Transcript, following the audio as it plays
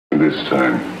this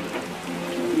time.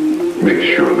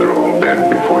 Make sure they're all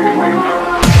dead before you leave.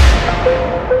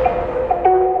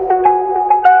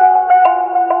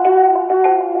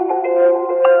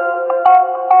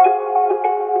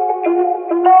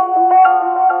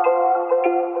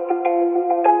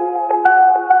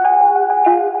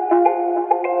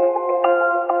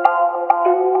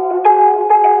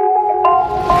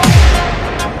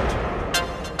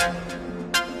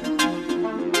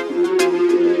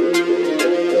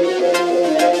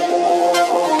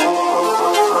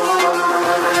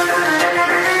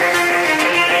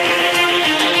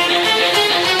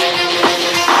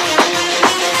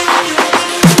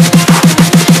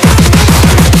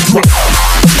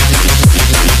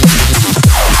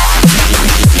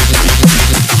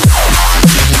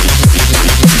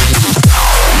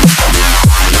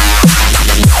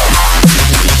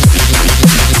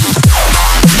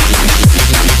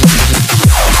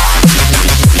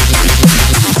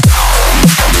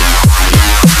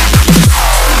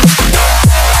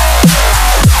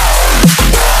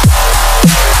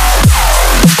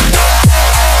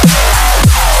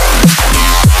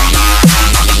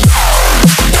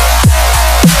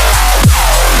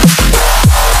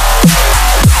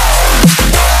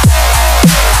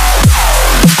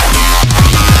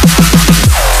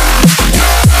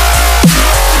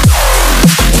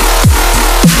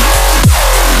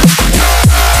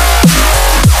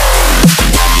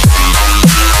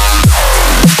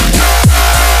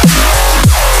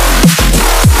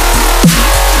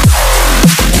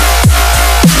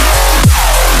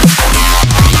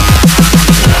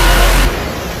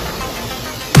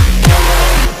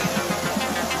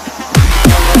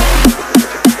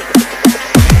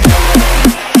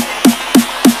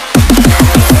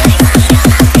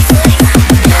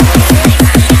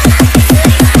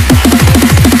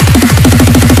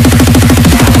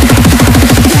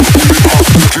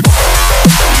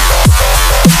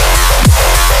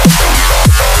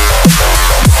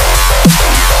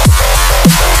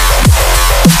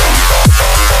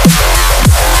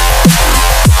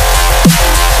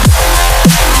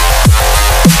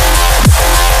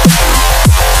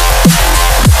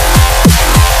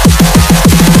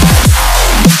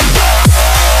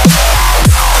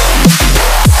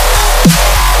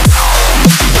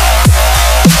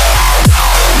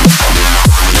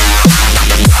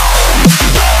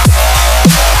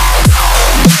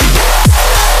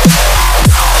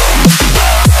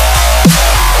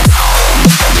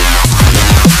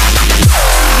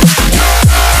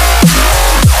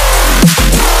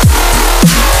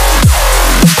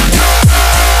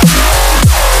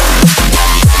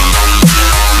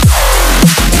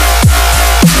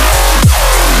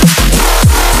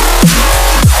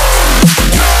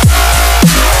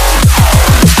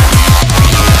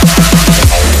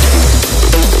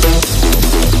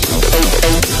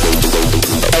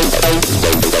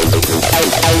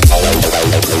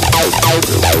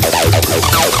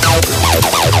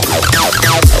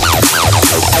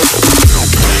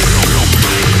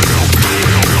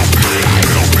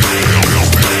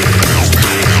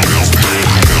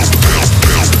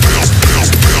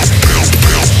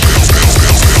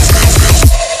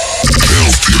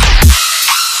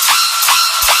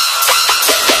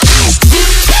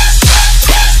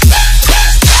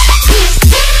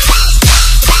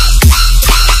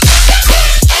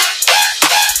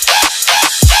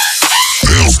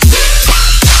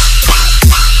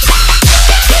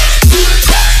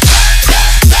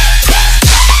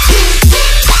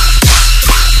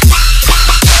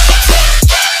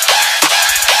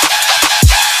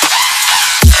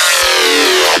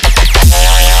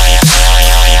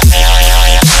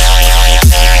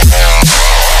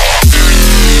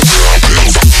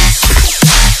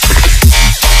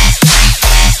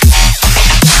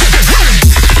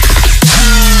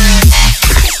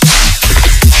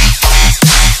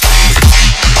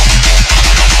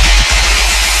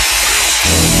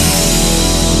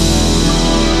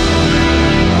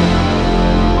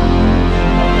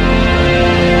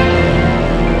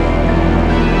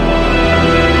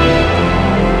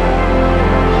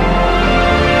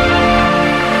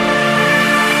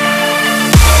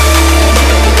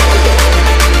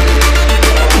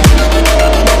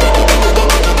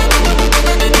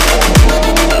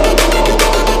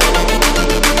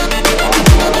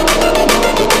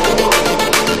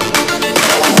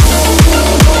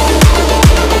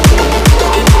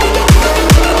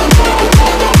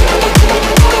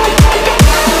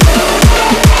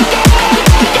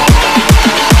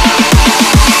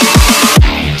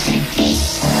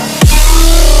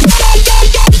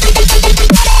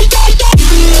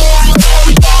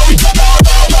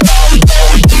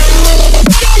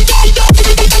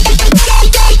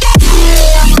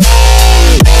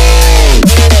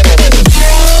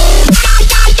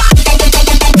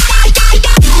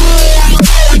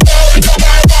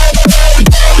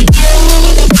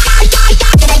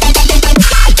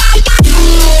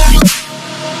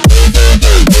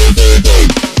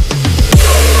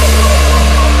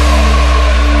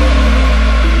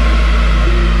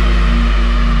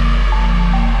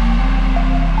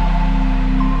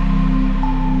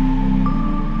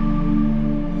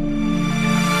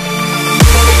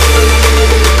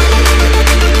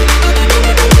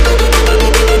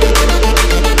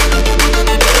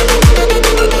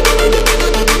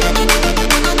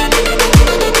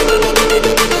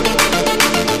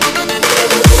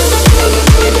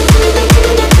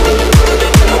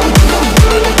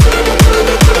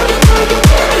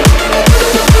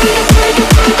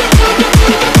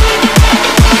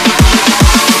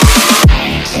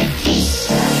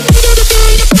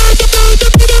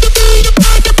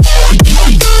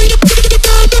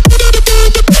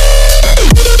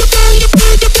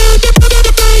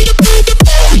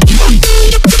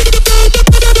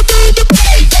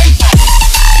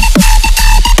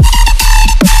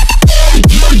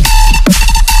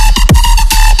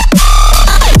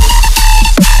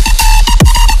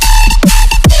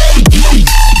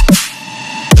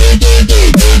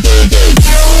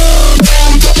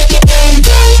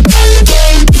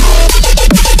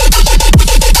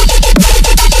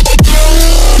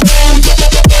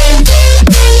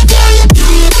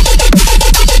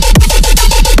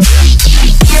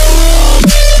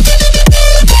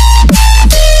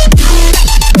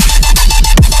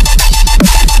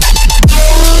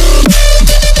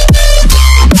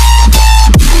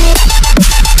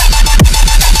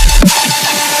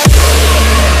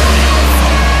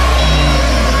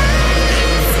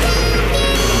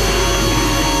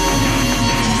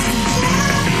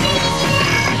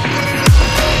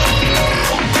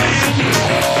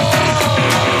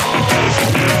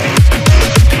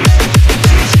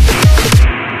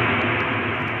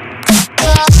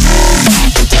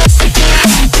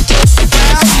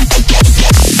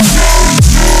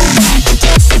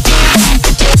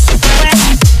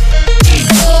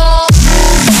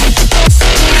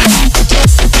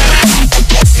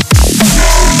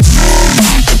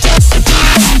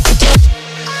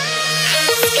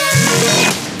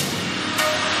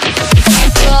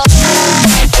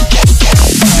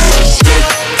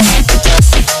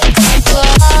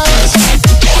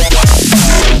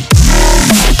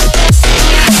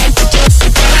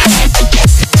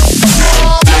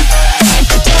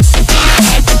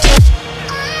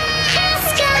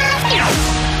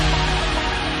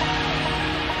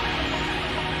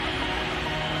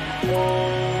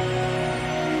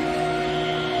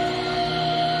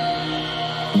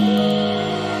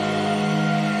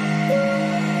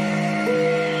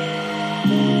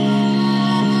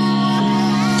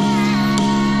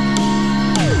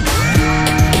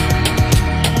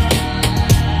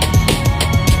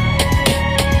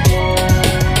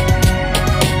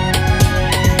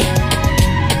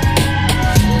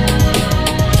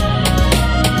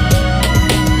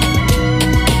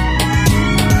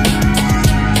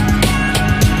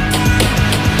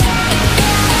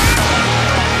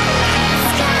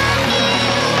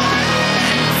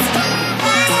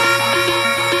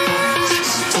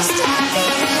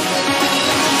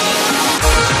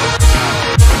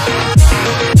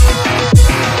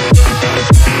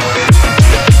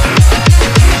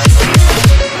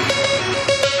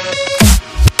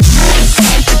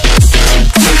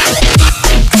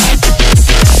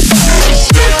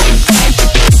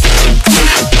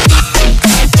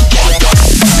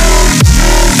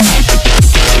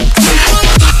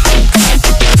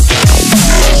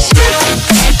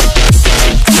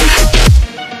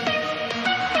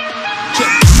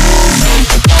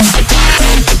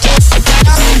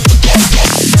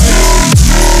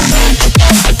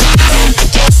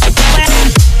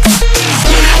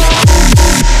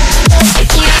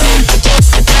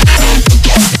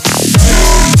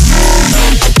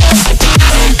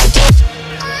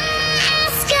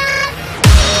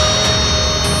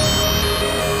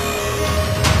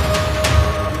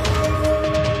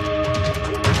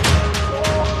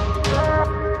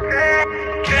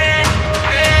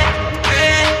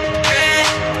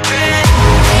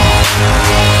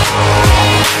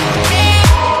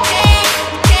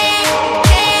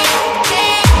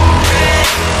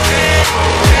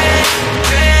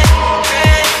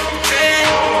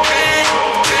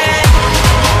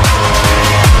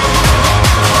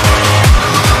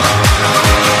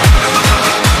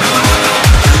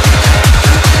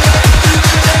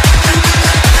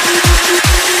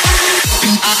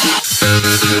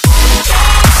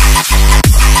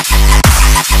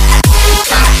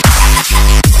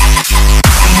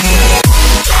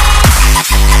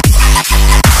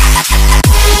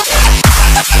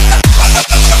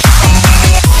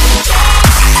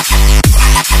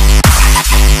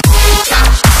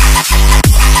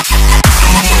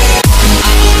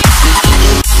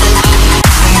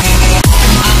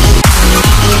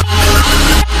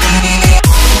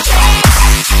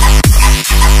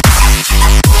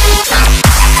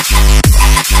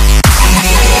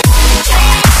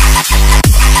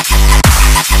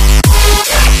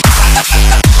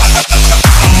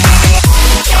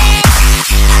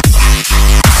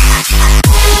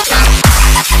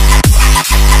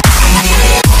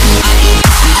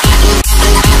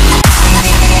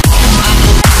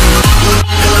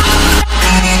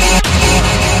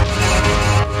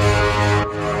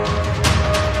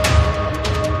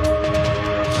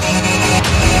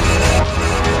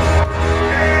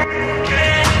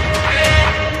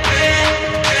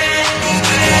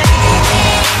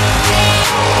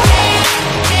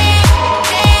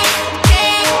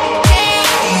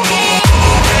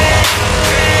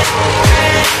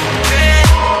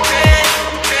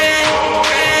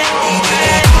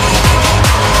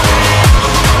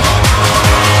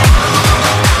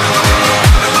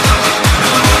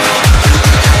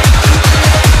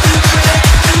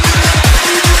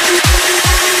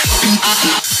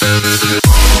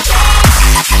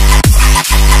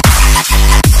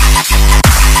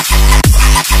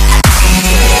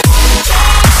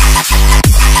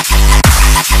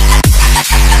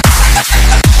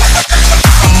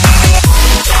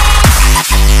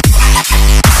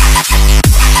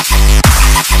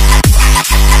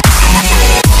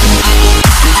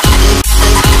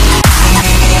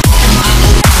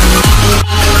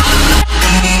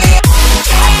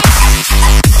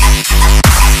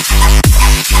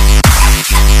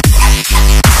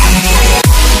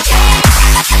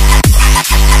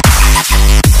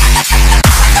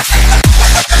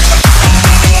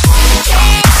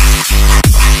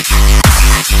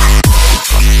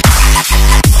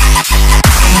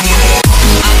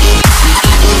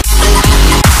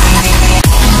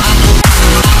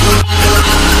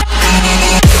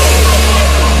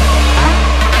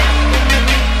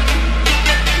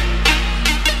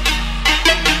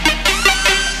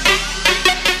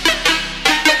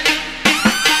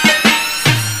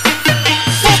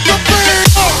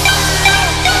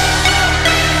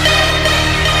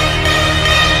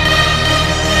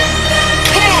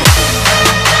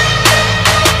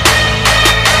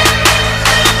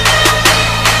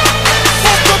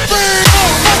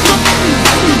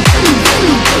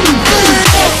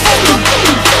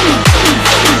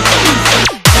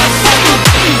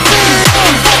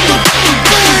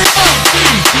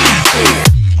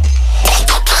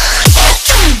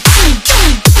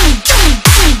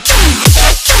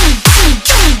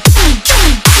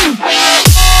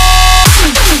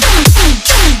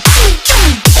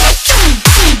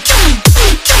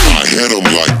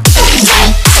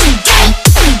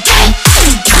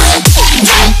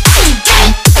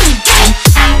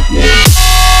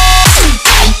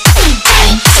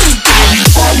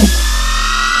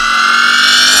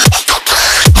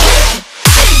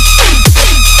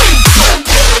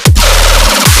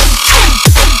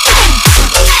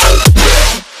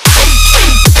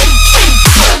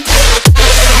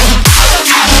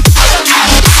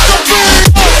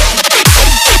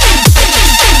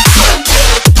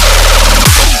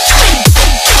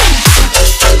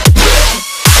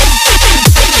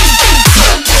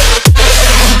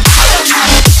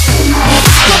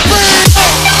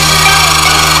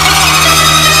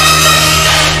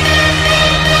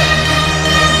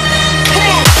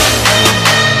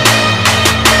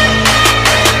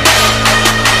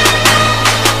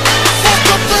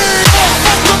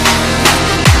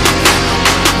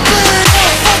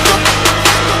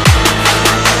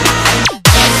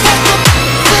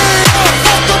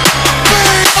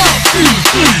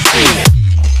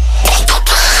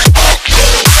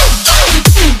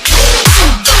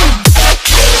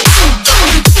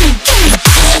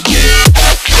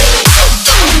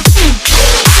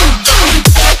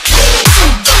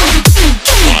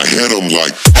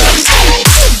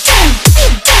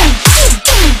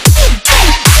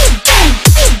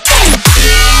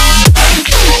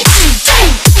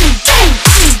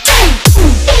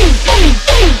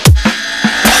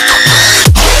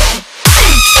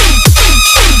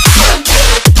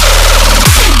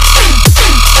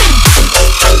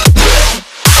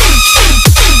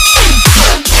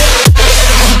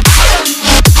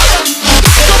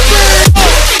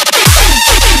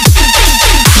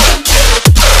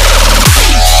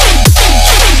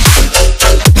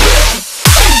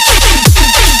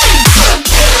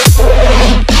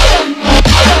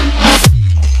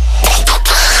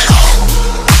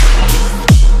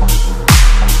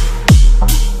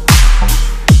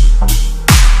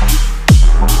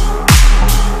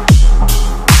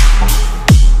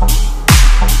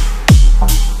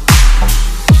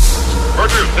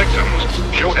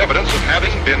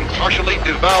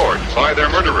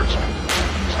 murderers.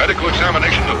 Medical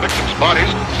examination of victims' bodies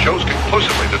shows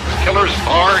conclusively that the killers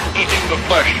are eating the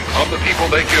flesh of the people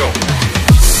they killed.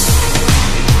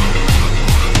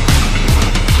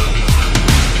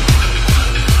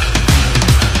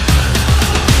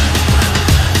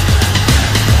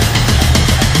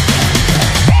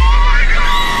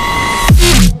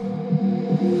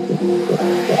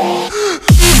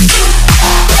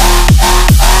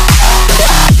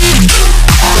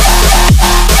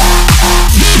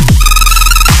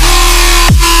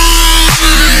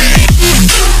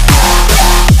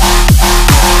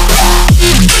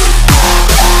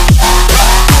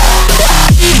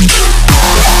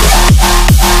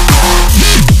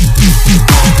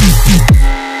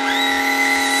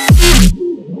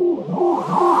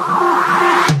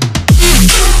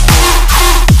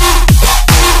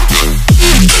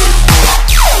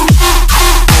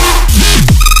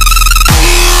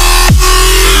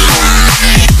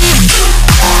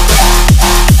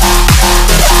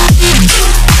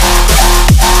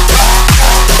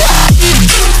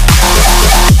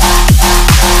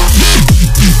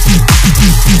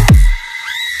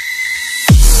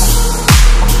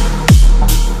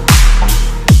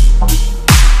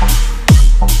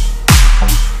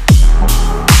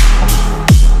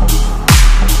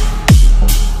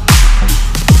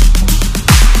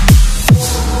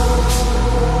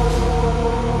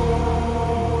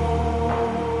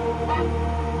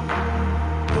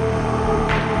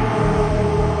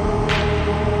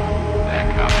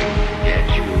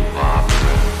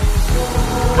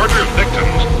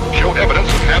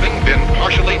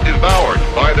 Partially devoured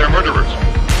by their murderers.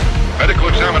 Medical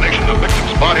examination of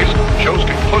victims' bodies shows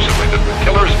conclusively that the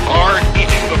killers are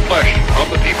eating the flesh of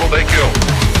the people they killed.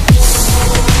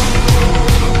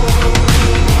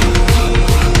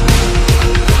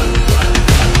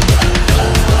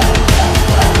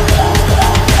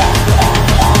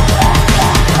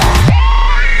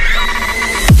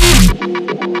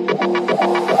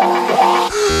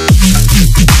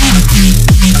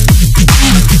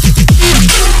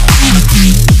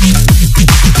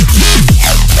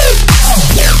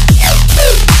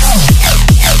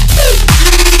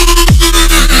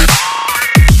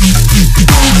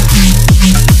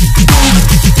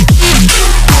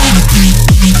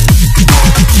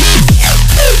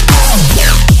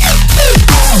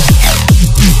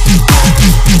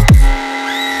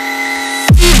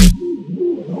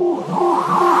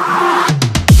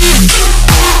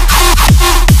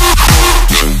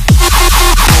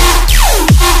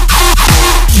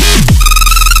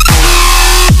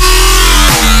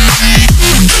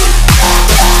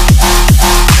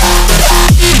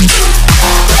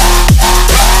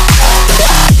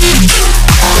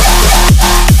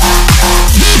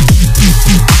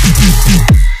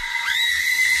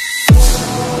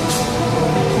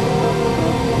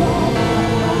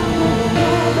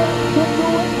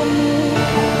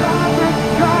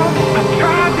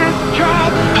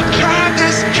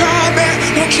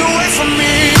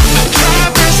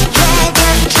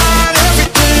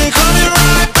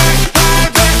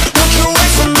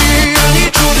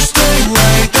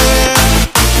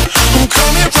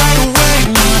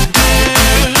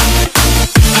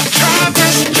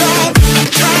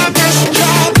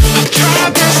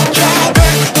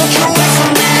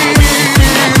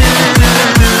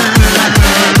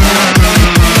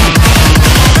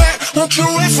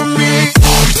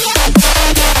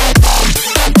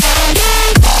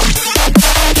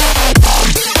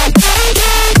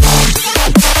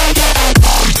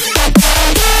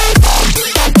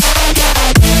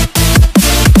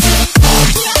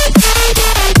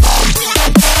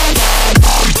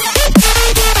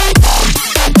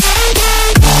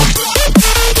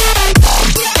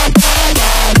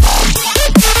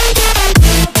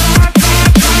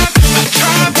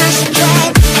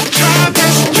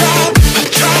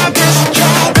 Try this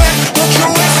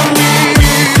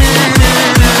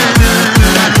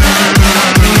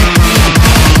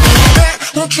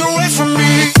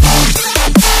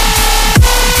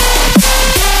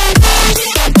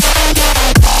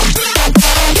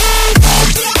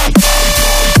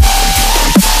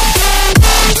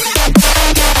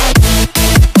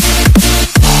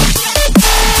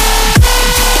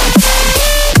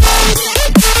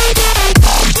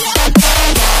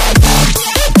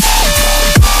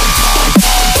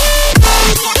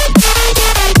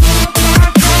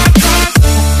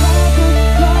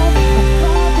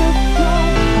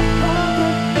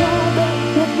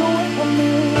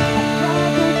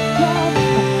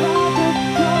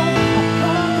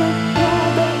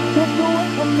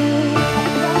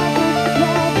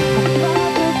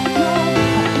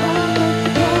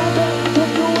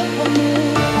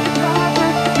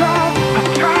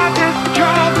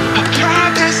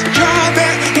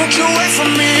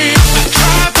from me. I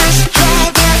tried this,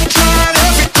 tried that, tried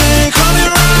everything. Coming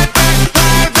right back,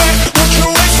 right back. Won't you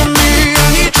wait for me?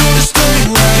 I need you to stay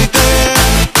right there.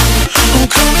 I'm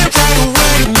coming right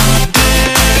away, my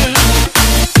dear.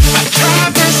 I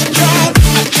tried this, tried,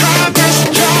 I tried this,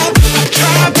 tried, I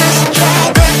tried this,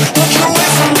 tried that. Won't you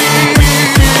wait for me?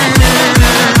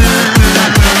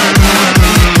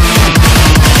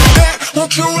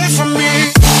 Won't you wait for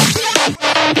me?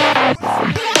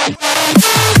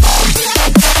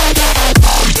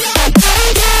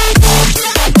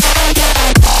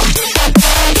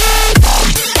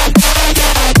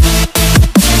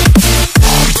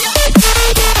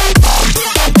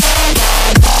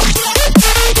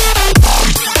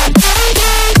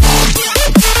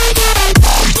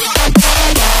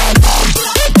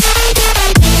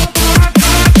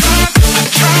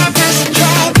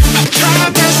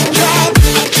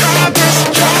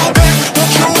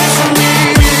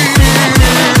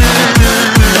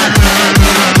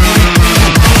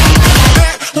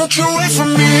 Won't you wait for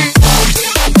me?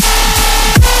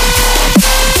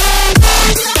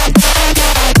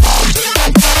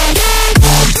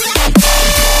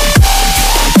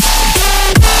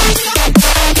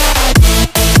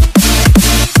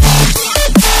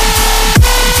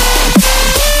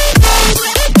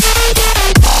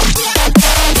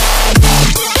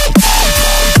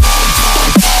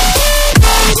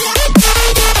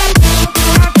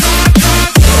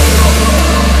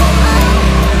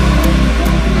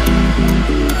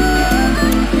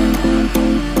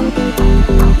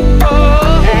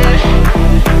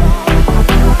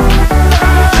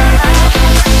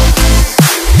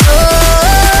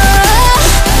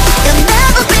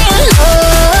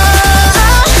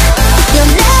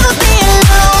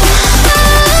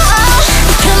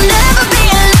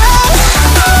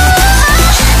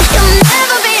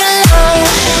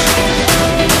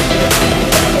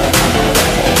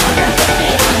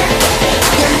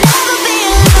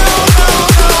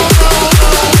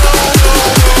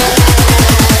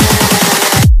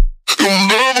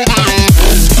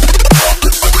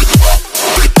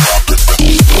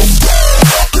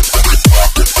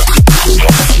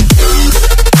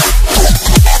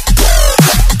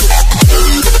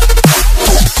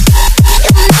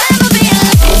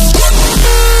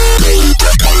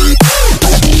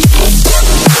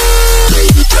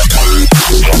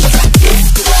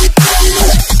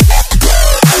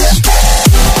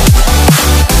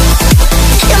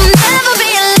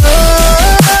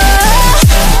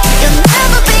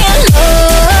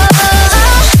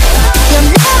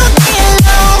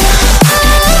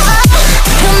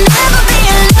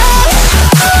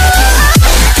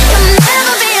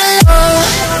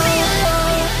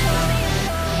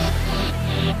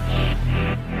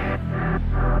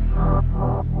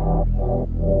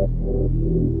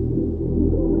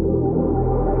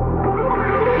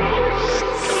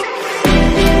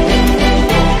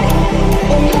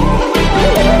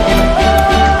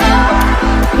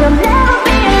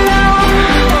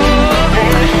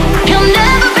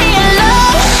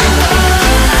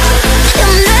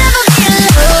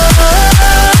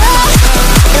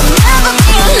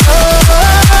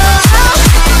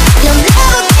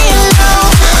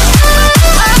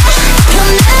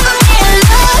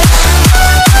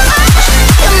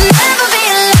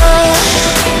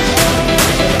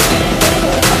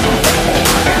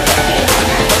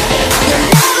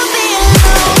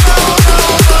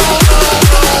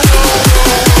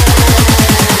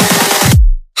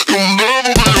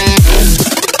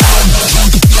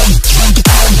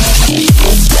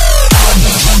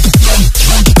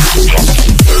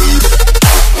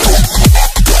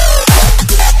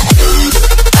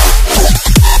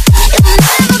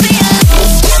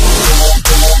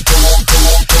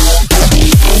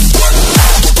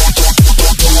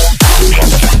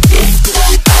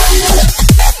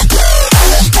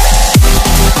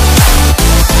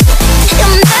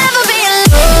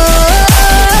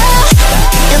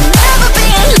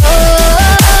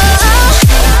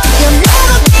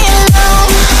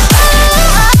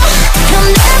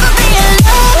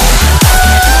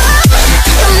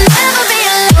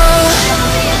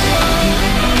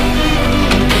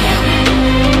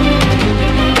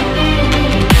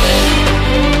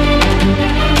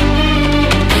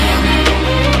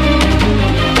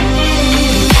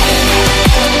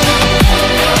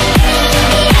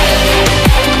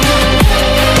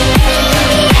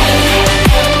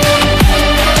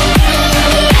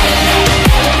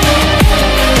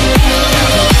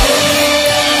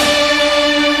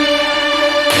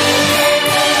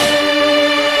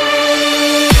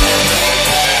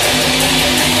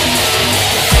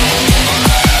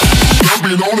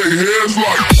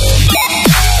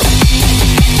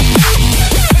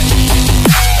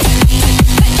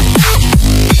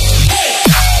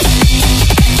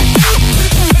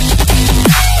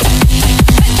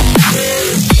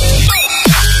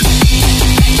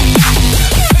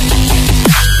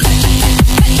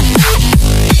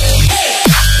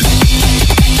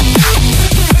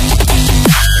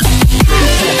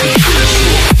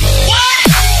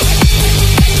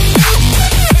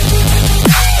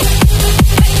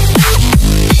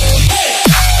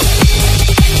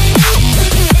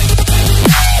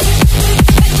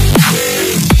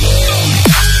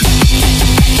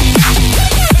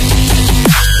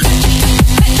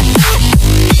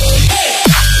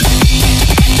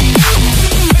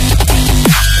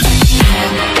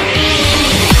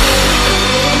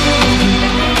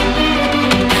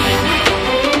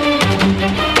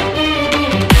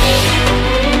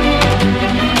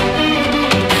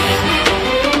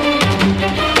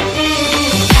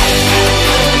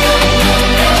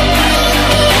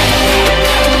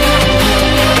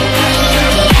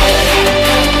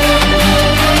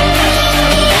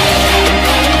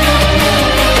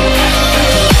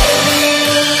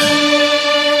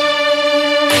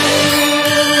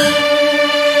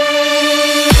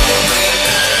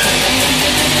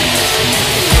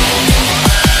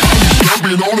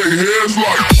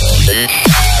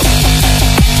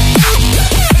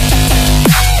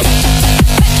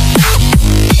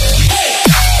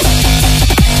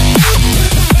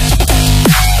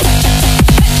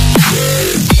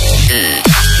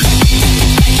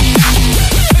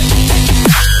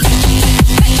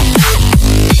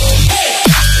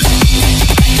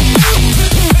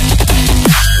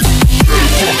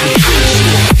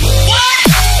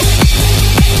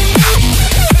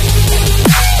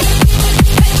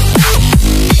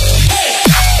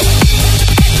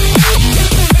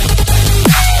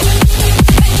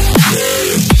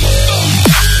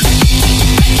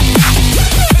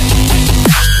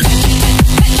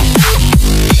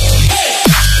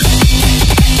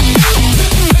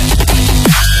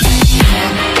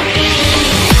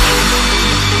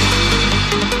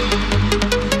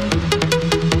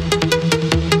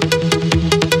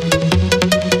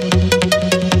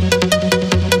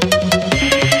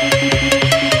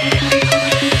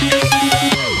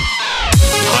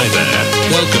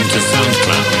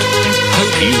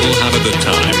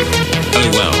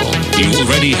 You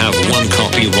already have one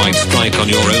copyright strike on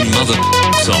your own mother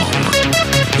song.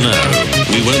 No,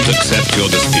 we won't accept your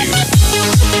dispute.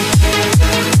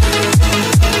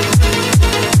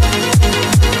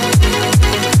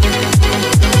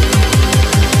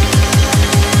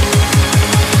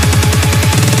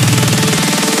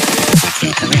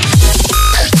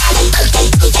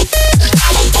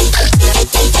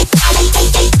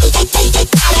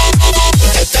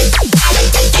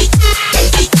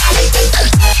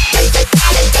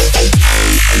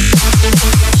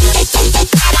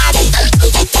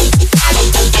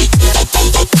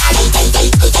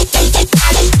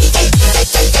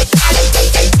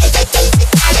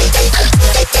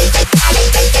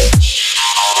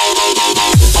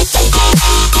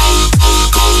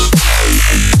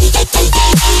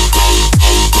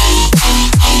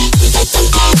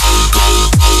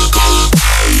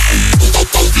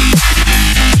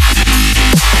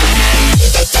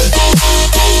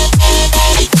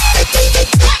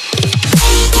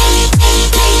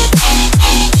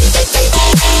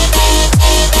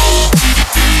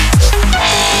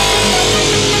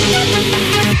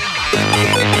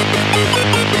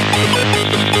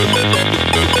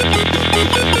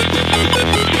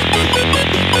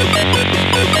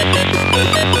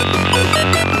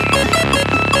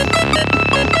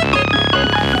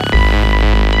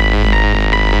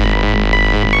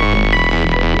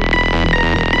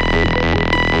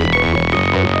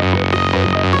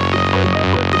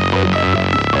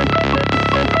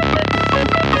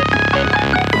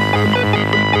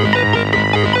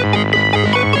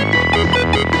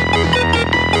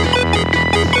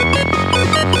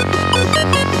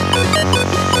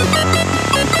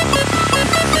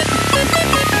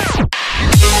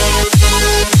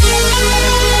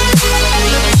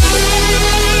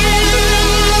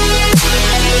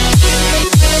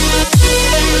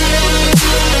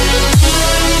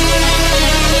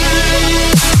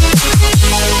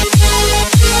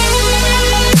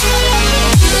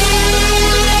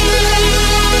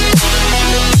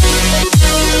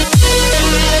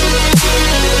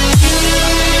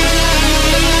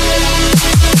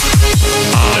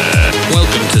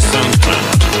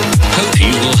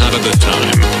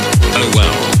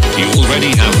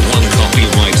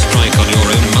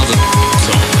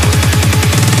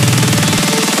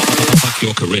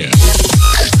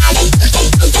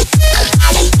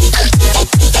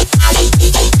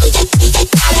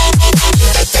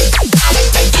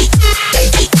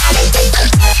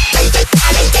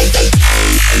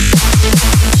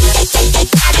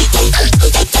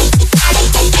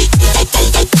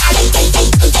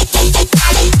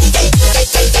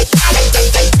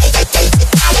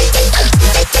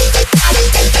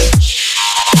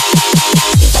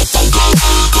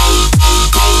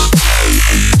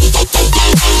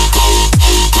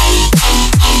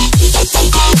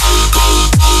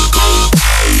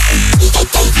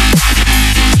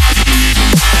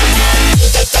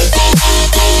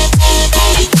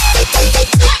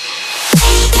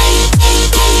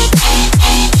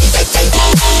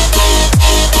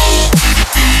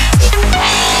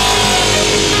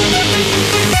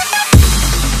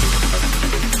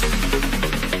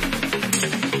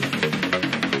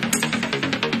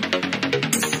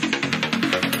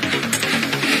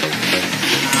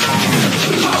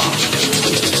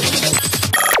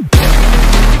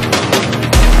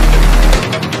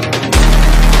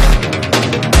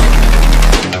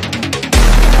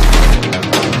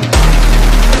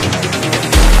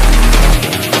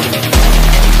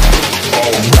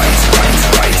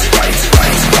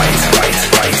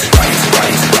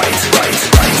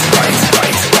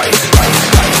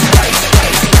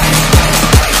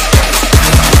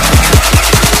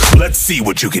 See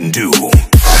what you can do.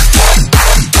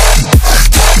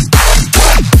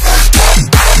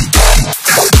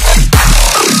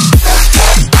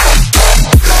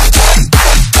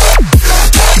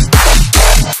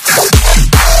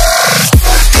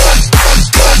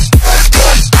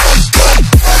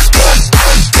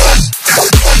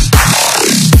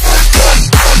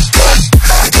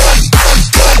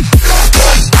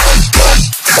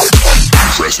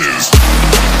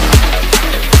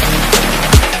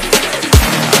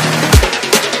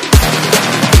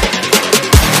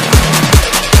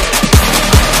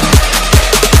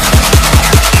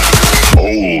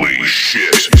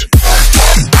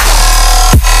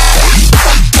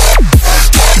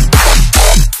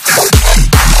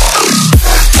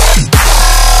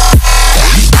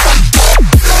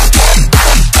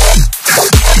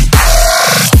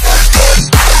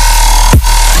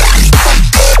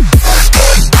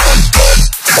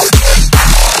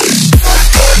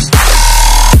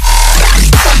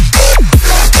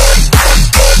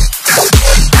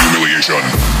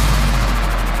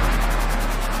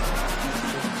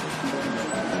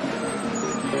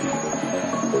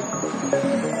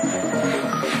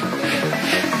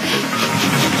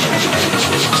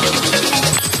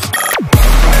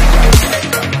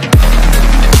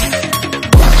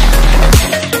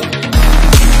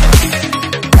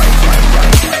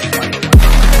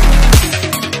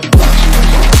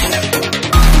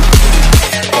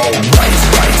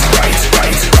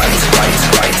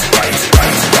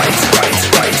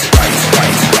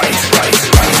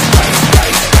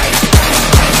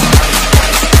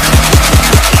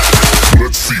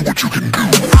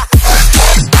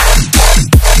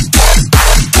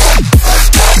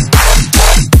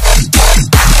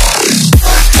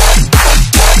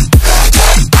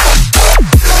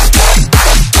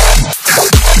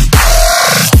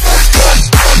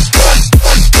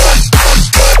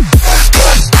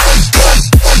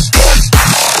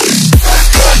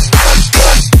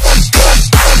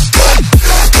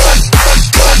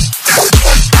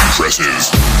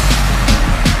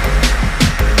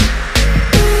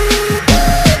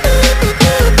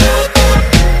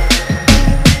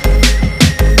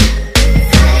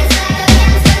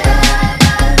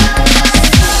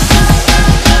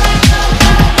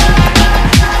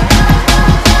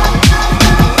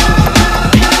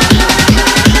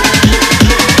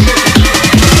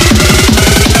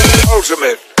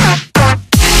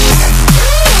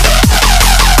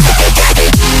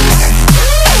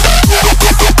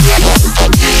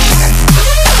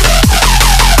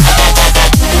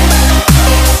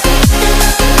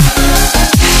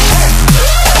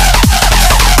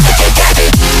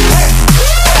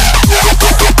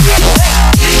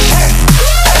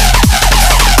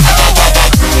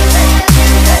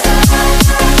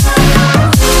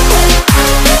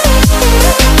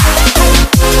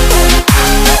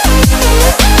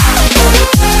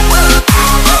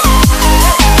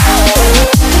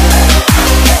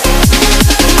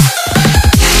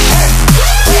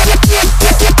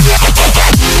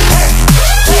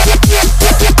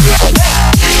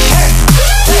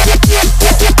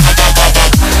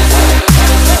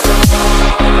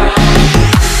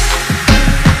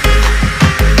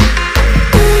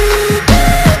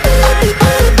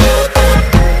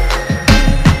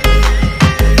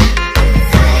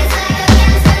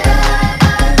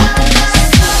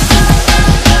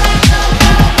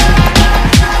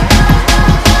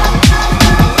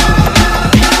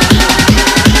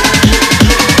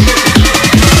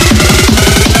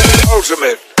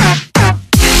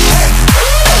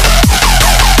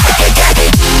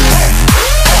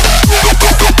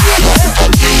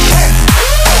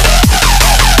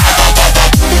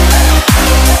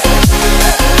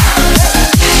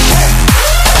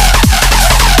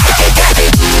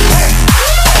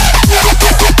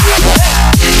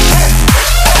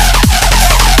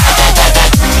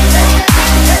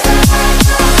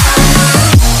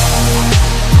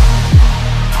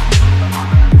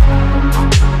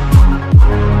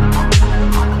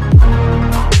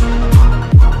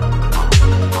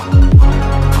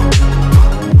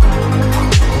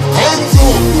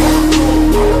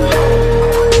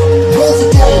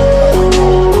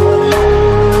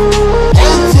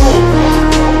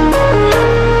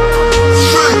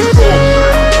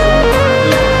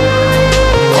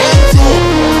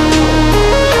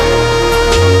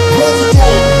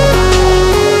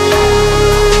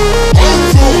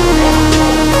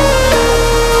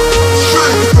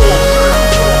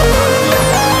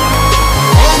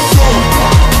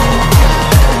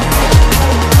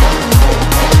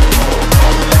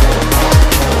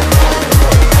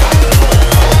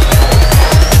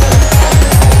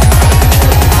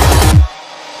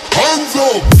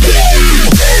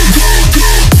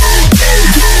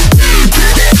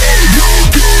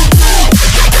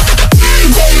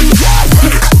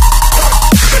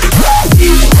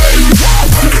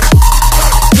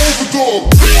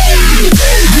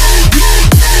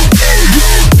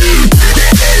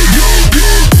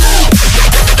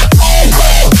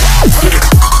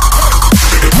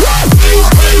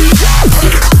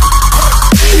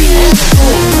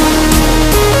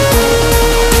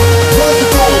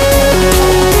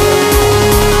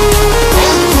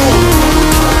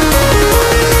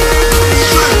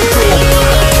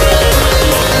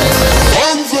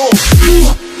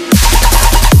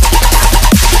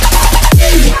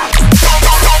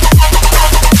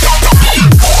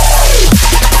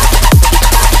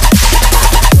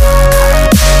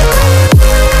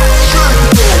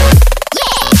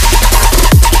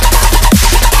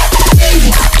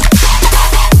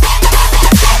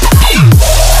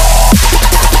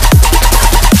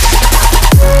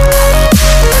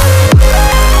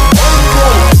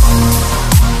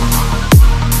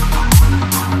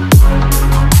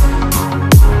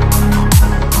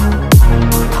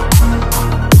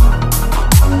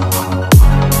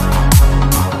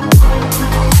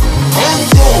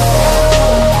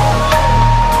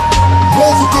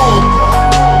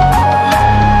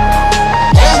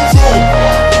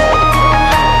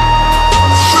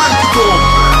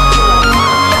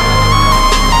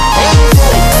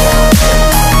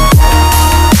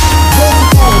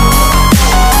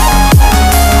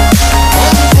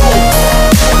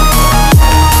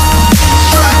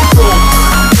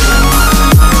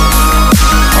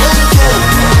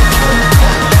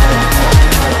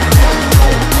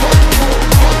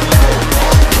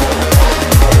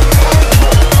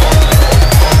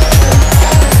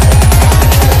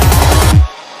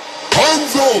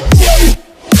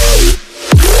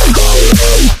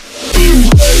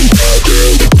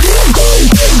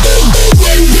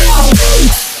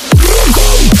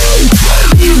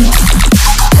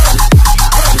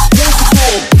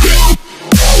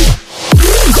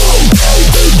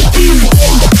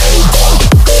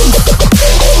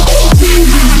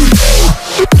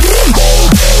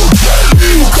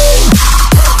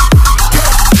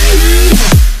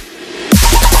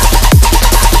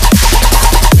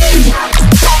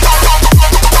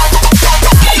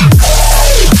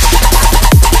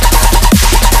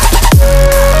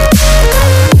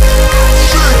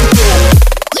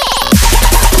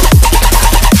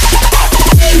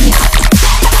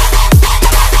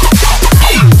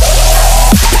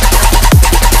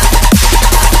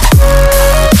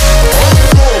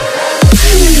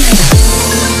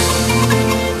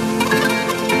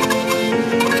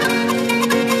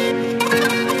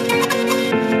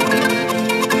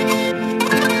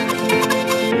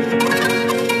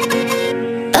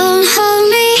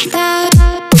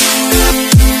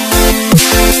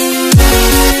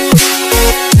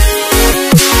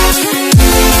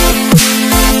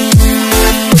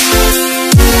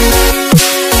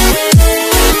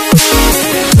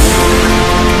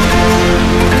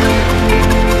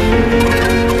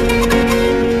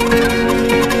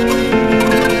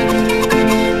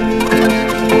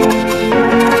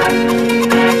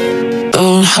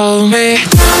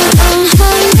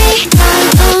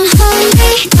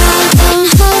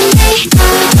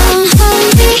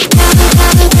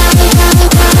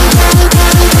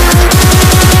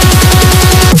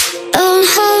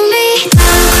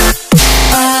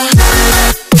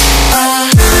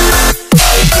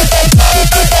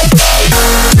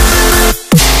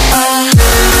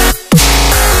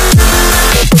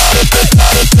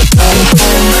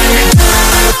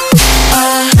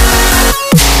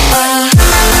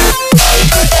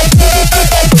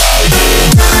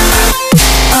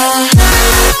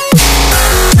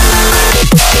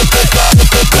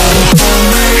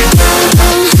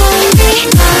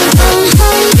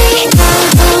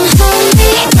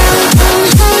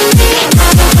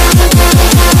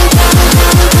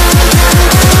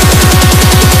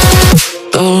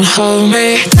 hold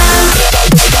me.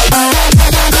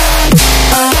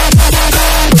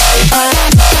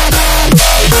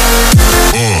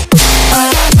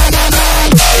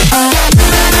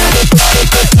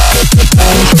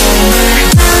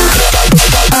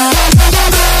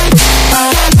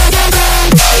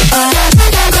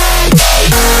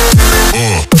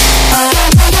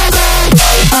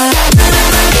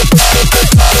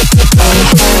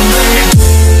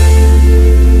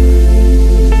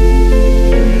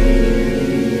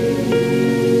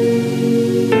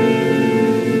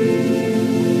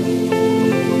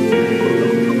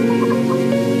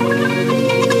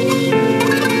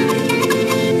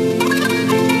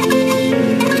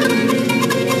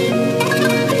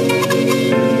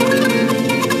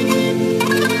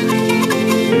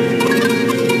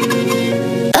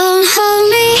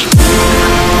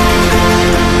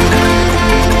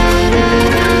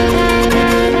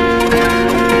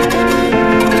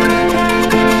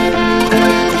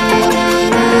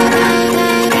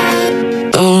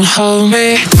 Don't hold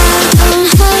me. Don't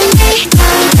hold me.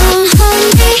 Don't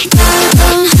hold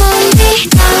me.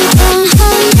 Don't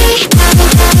hold me.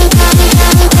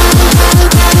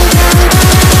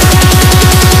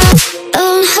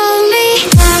 Don't hold me.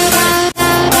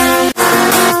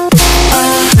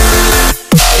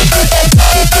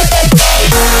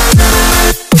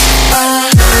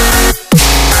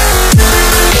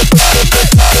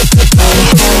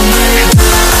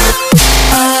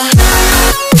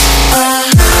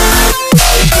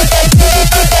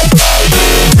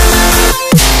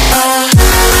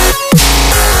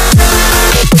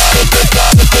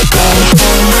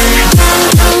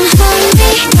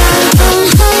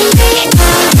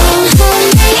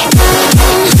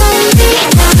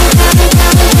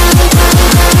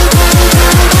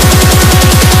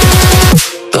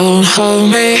 Don't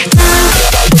hold me. Don't hold me.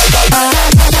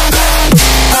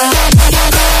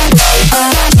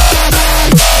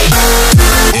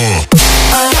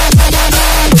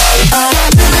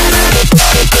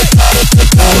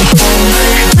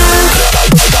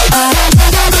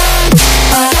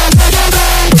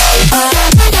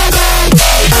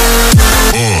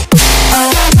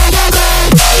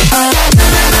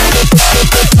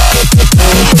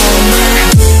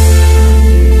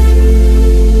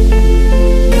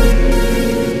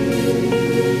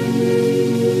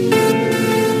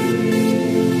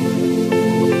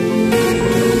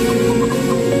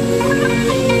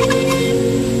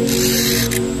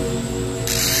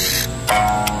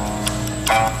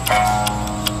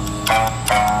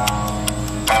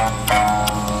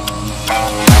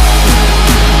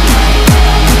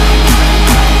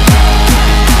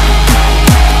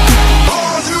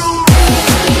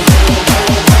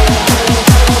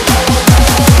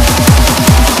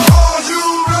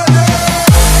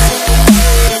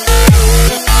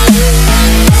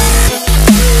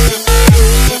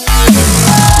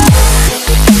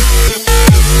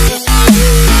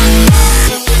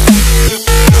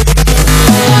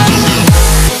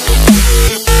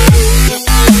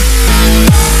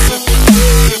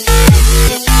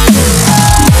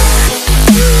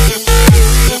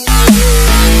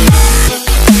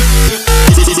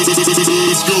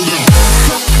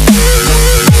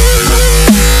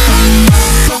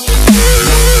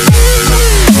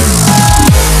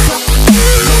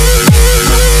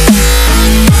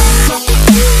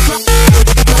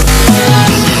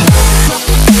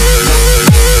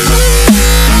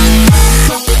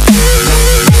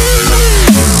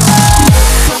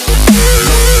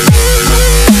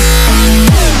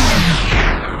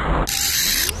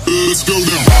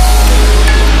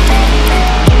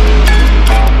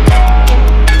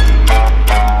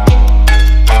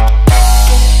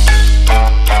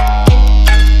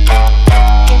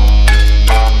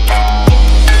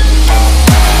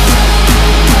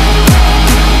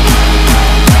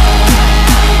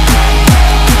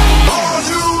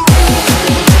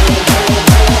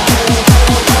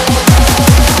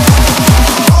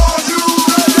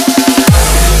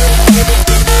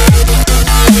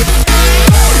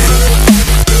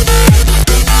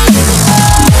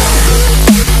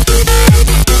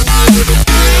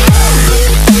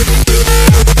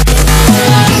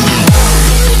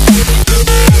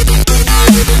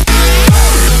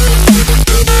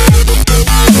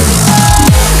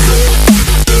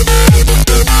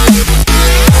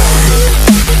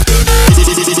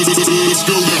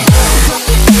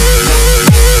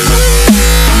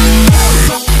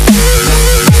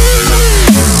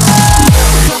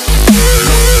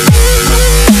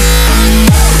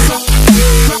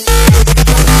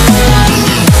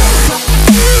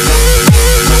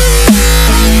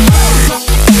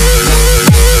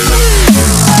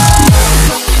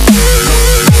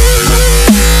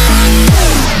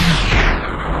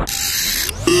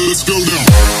 let's go down.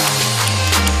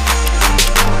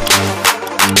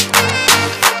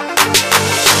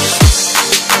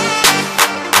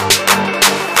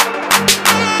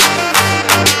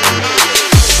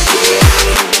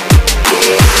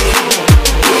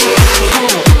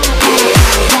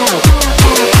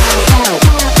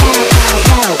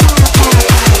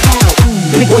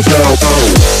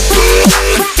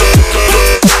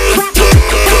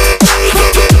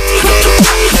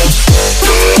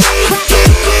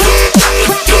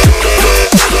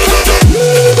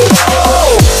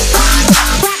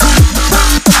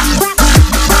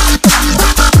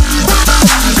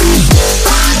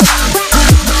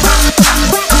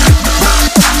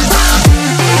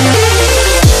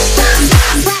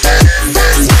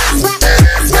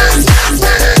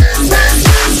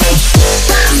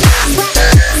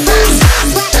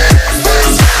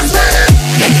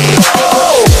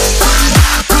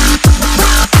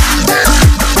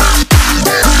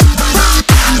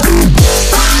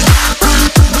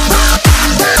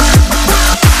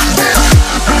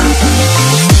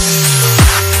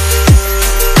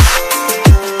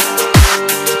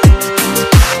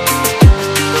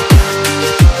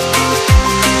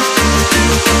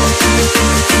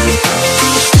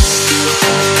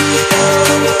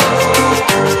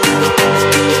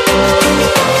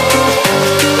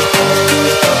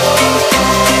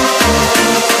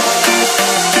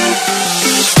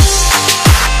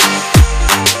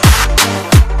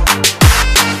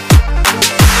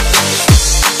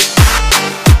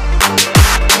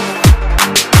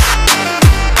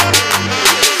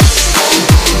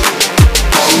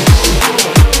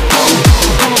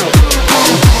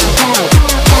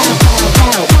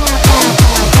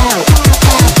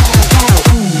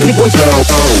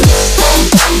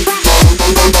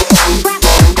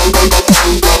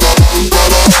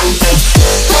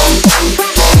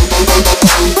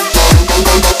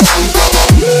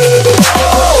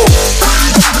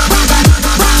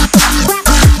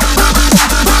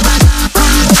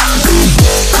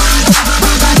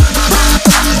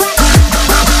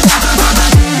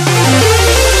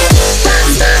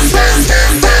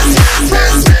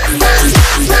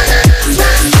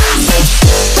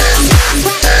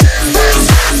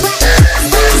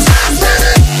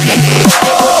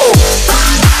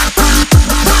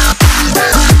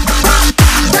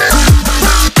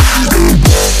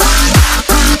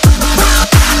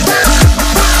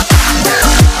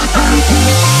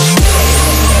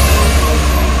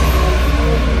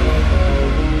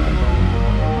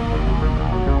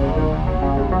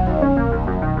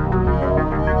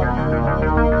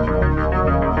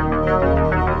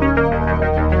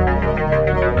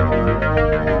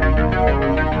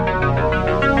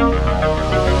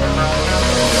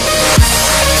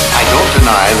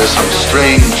 There's some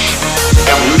strange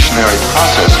evolutionary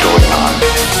process going on,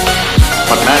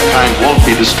 but mankind won't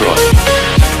be destroyed.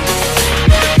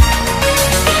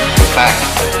 The fact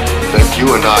that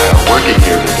you and I are working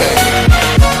here today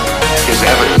is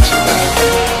evidence of that.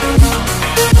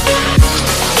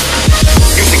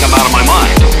 You think I'm out of my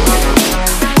mind?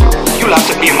 You'll have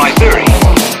to be in my theory.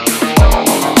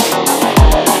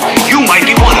 You might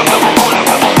be one of them.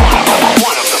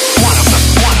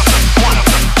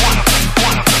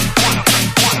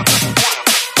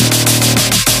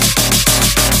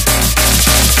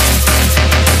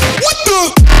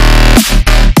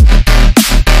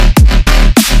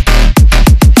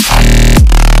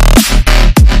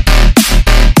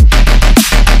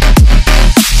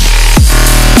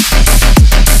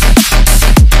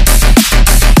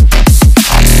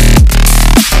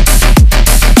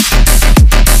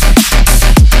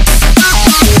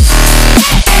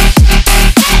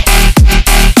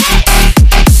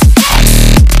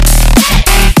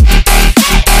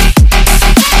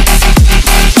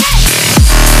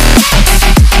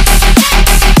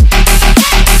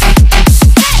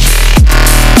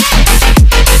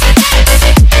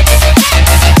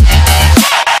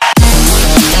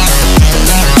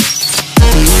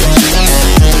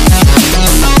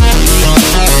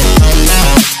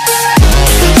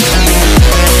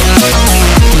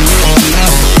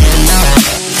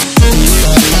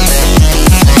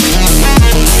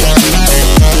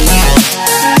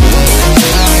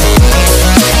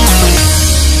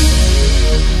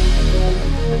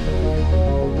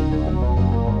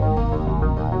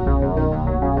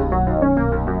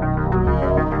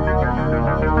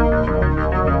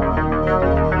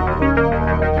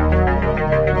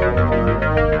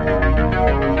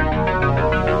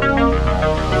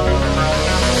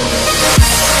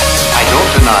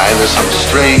 There's some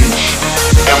strange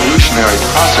evolutionary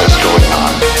process going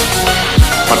on,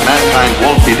 but mankind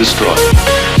won't be destroyed.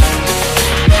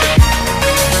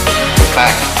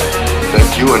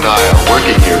 you and I are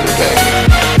working here today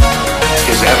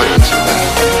is evidence of that.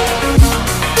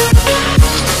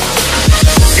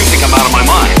 You think I'm out of my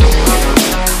mind?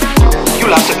 You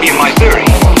laughed at me and my theory.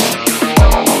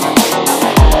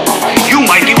 You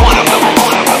might be one of them.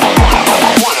 One of them.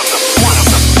 One of them. One of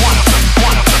them. One of them.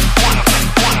 One of them. One of them. One of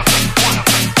them.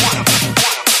 One of them. One of them. One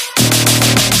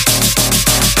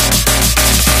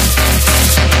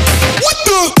of them. What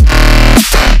the?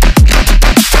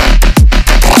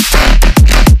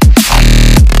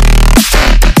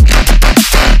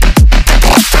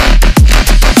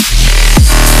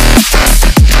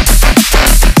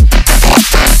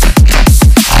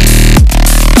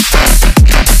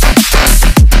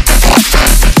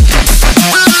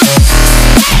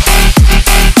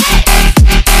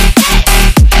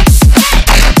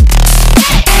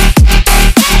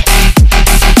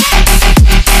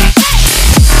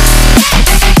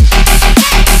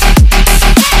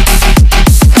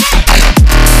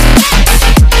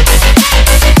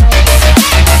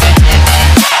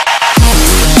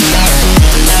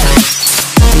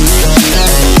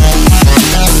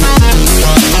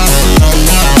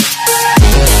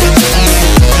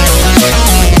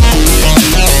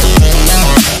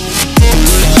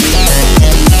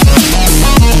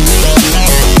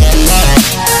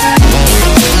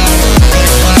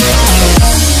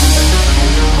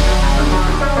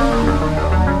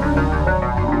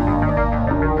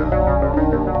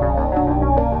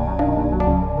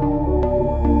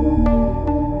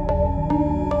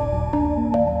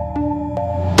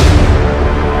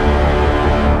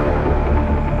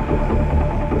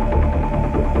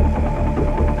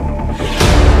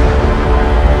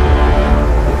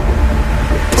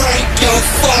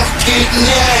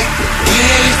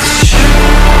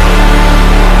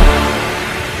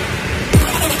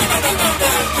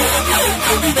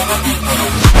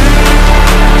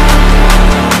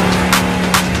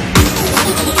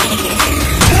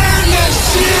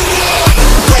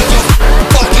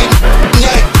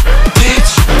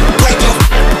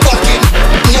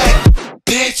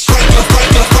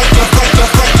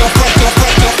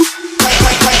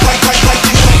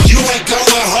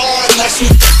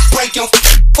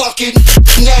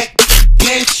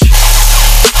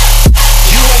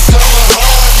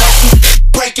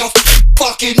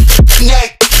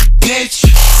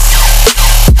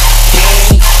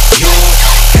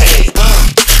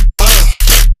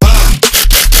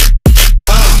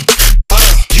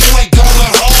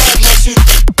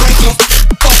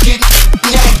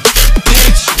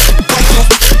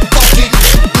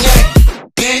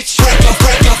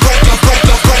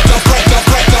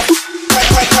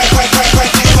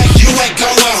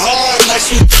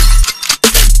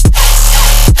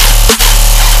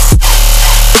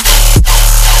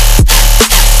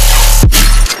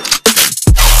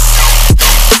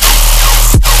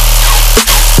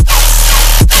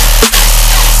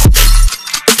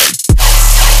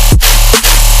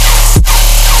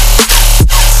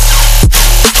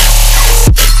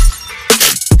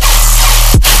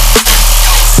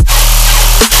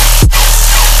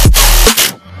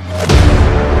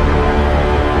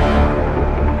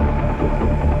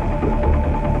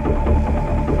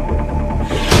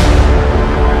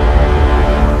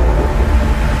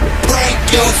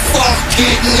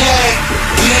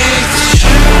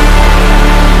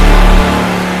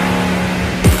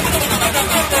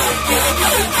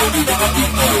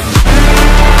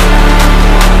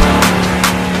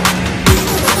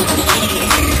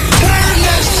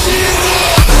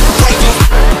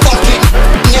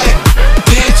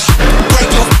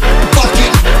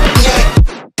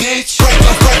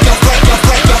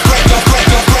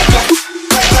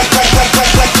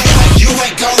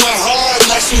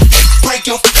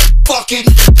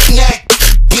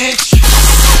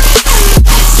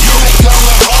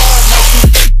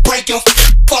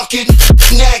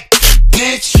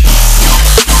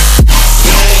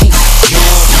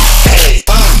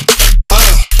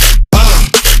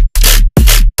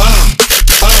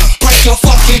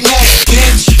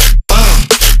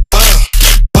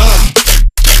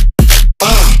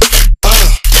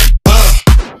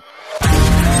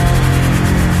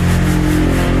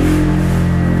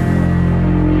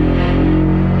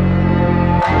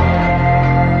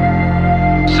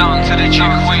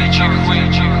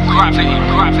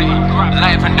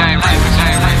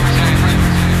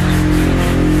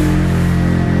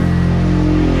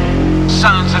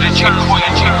 Sounds of the chick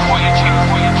queen,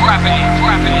 gravity,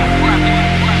 gravity, gravity.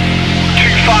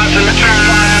 2 5 to the 2.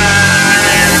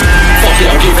 Fuck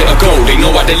it, give it a go. They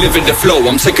know how they live in the flow.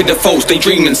 I'm sick of the foes, they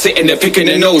dreaming, sitting there picking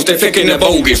their nose. They're picking their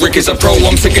bogies. Rick is a pro,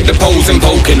 I'm sick of the posing,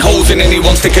 poking holes in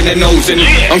anyone sticking their nose in.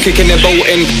 I'm kicking their boat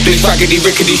in. This raggedy,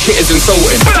 rickety shit is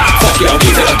insulting. Fuck it, I'll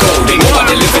give it a go. They know how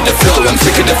they live in the flow. I'm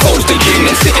sick of the foes, they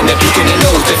dreaming, sitting there picking their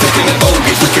nose. They're picking their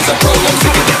bogies. Rick is a pro, I'm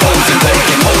sick of the posing,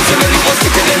 poking holes in anyone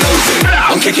sticking their nose in.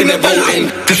 I'm kicking their boat in.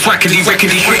 This raggedy,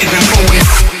 rickety shit is insulting.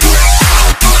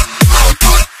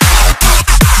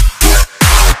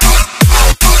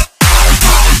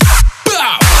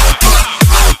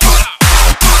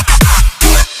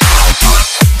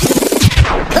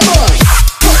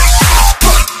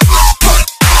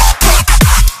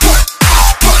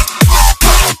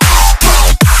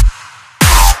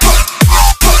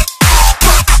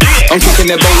 I'm kicking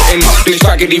their boat in. This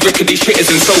raggedy, rickety shit is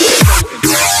insulting.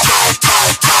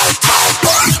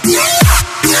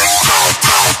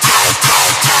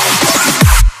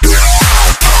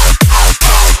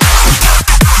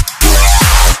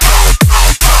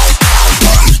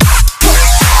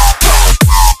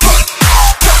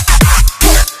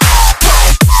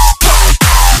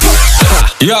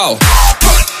 Yo.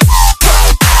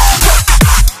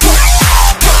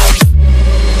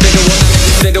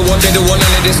 They don't want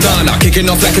none of this, nah. Kicking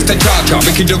off like it's the cha-cha,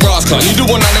 Ricky the rascal. You don't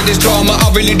want none of this drama, I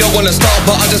really don't wanna start,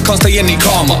 but I just can't stay any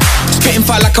calmer. Spitting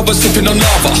fire like I was sipping on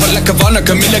lava, hot like Havana,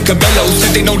 Camila Cabello.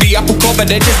 Said they know the apple core, but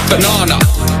they're just banana.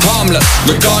 Harmless,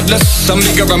 regardless, I'm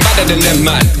bigger and badder than them,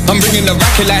 man. I'm bringing the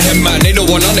racket like him, man. They don't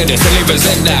want none of this, and they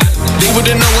resent that. They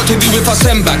wouldn't know what to do if I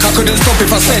send back, I couldn't stop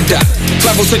if I said that.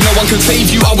 Travel said no one can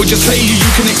save you, I would just say you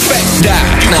can expect that.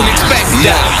 You can expect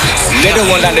that. They don't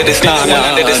want none of this, nah. They don't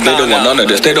want none of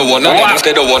this, they don't want none of this,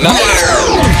 they don't want none of this.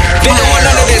 They don't want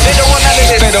none of this, they don't want none of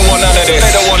this, they don't want none of this,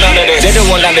 they don't want none of this, they don't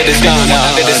want none of this, nah. They don't want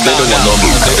none of this,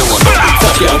 they don't want none of this.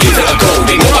 Fuck it, I'll give it a go.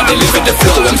 They know how they live in the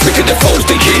flow. I'm sick of the foes,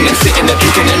 they dreaming, sitting there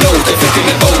picking their nose. They're picking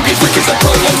their bogies, Rick is a pro.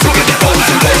 I'm sick of the foes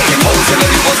and poking holes in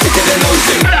anyone sticking their nose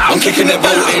in. I'm kicking their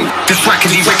boat in. This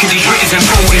rackety, rickety shit is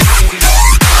insulting.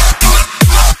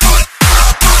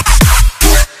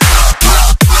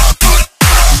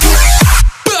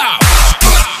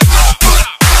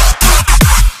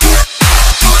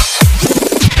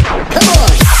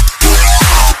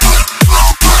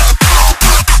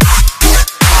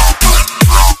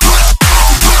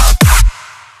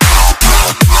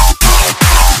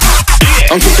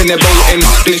 I'm kicking their boat in.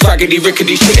 This raggedy,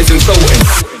 rickety shit is insulting.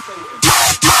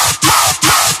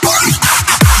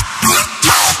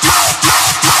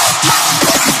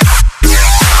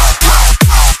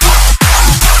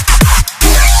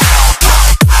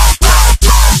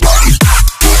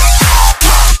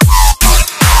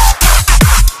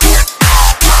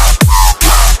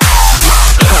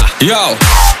 Yo.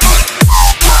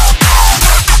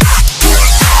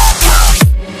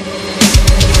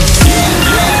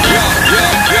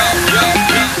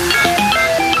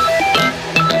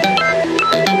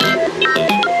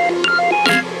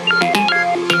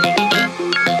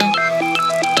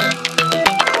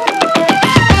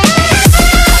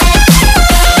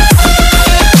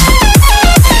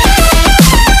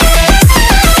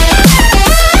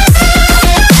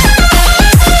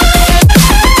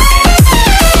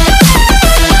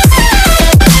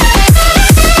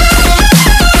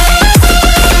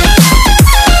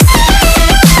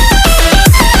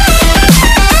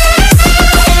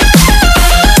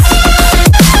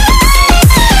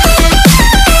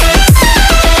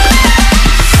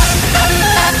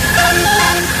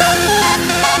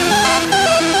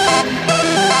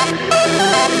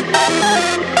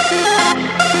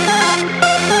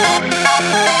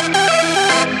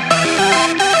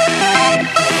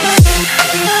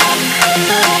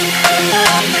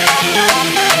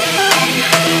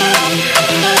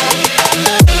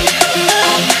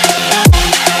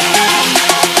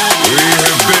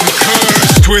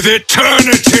 With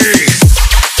eternity.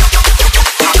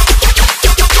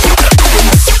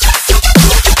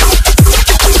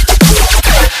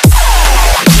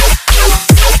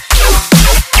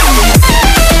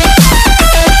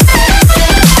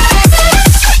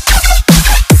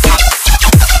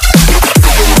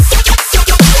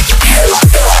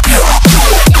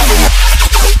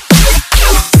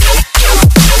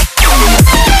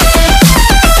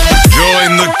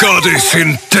 Join the goddess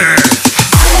in death.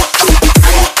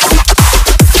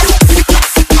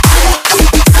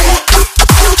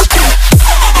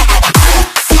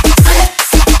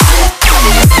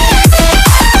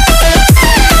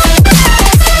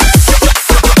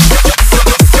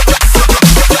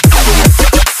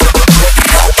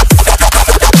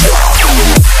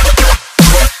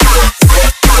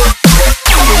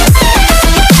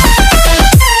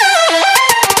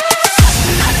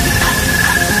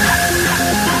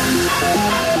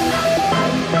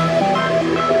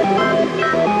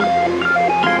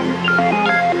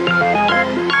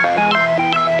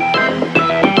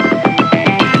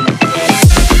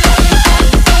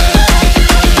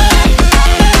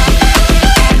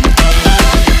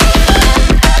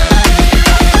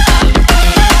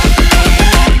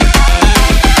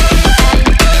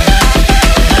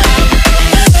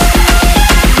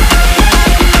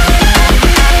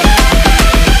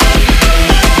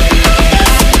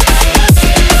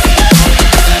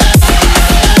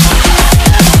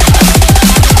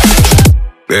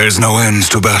 There's no end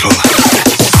to battle.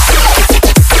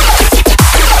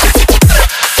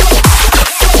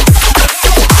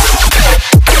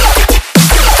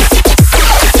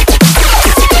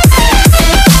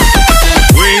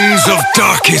 Wings of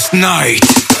darkest night.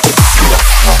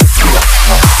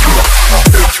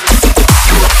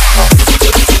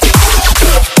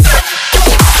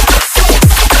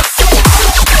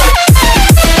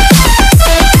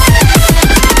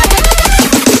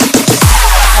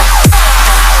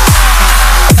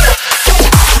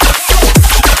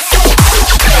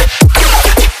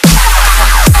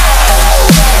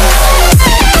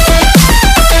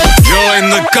 Join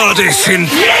the goddess in